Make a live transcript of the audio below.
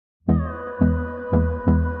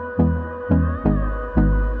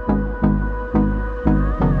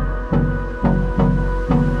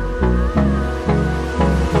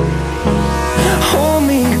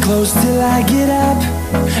I get up.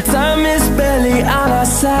 Time is barely on our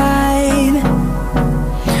side.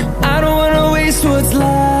 I don't wanna waste what's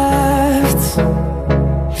left.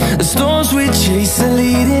 The storms we chase are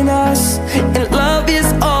leading us, and love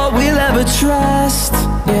is all we'll ever trust.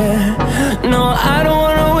 Yeah, no, I don't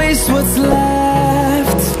wanna waste what's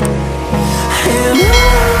left. And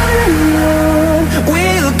on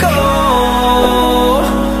we'll go,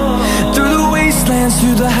 through the wastelands,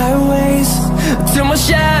 through the highways, till my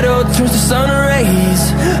shadow turns to sun rays.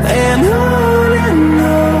 And on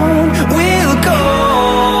we'll go,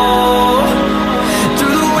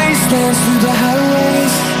 through the wastelands, through the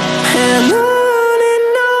highways, and on.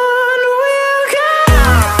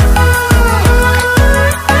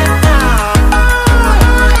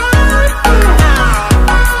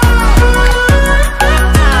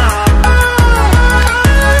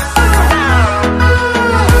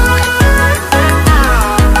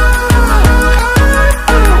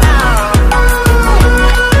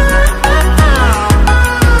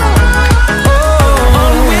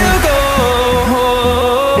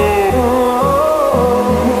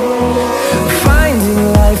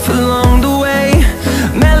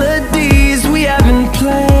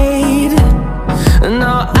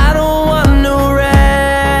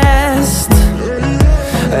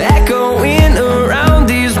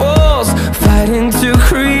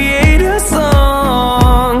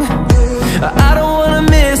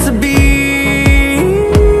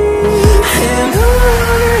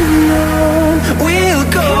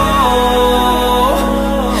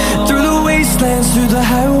 Through the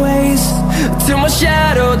highways, till my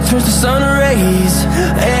shadow turns to sun rays.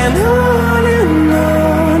 And on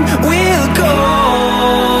we'll go,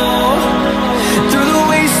 through the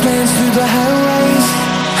wastelands, through the highways,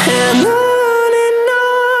 and on.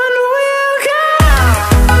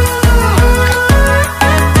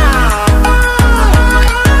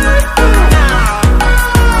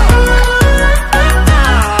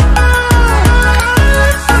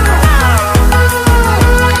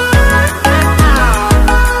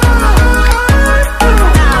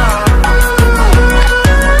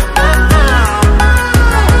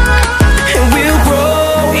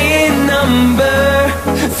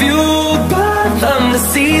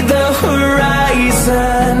 See the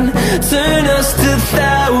horizon turn us to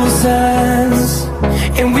thousands,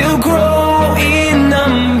 and we'll grow in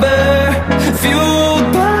number,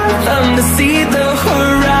 fueled by them to see the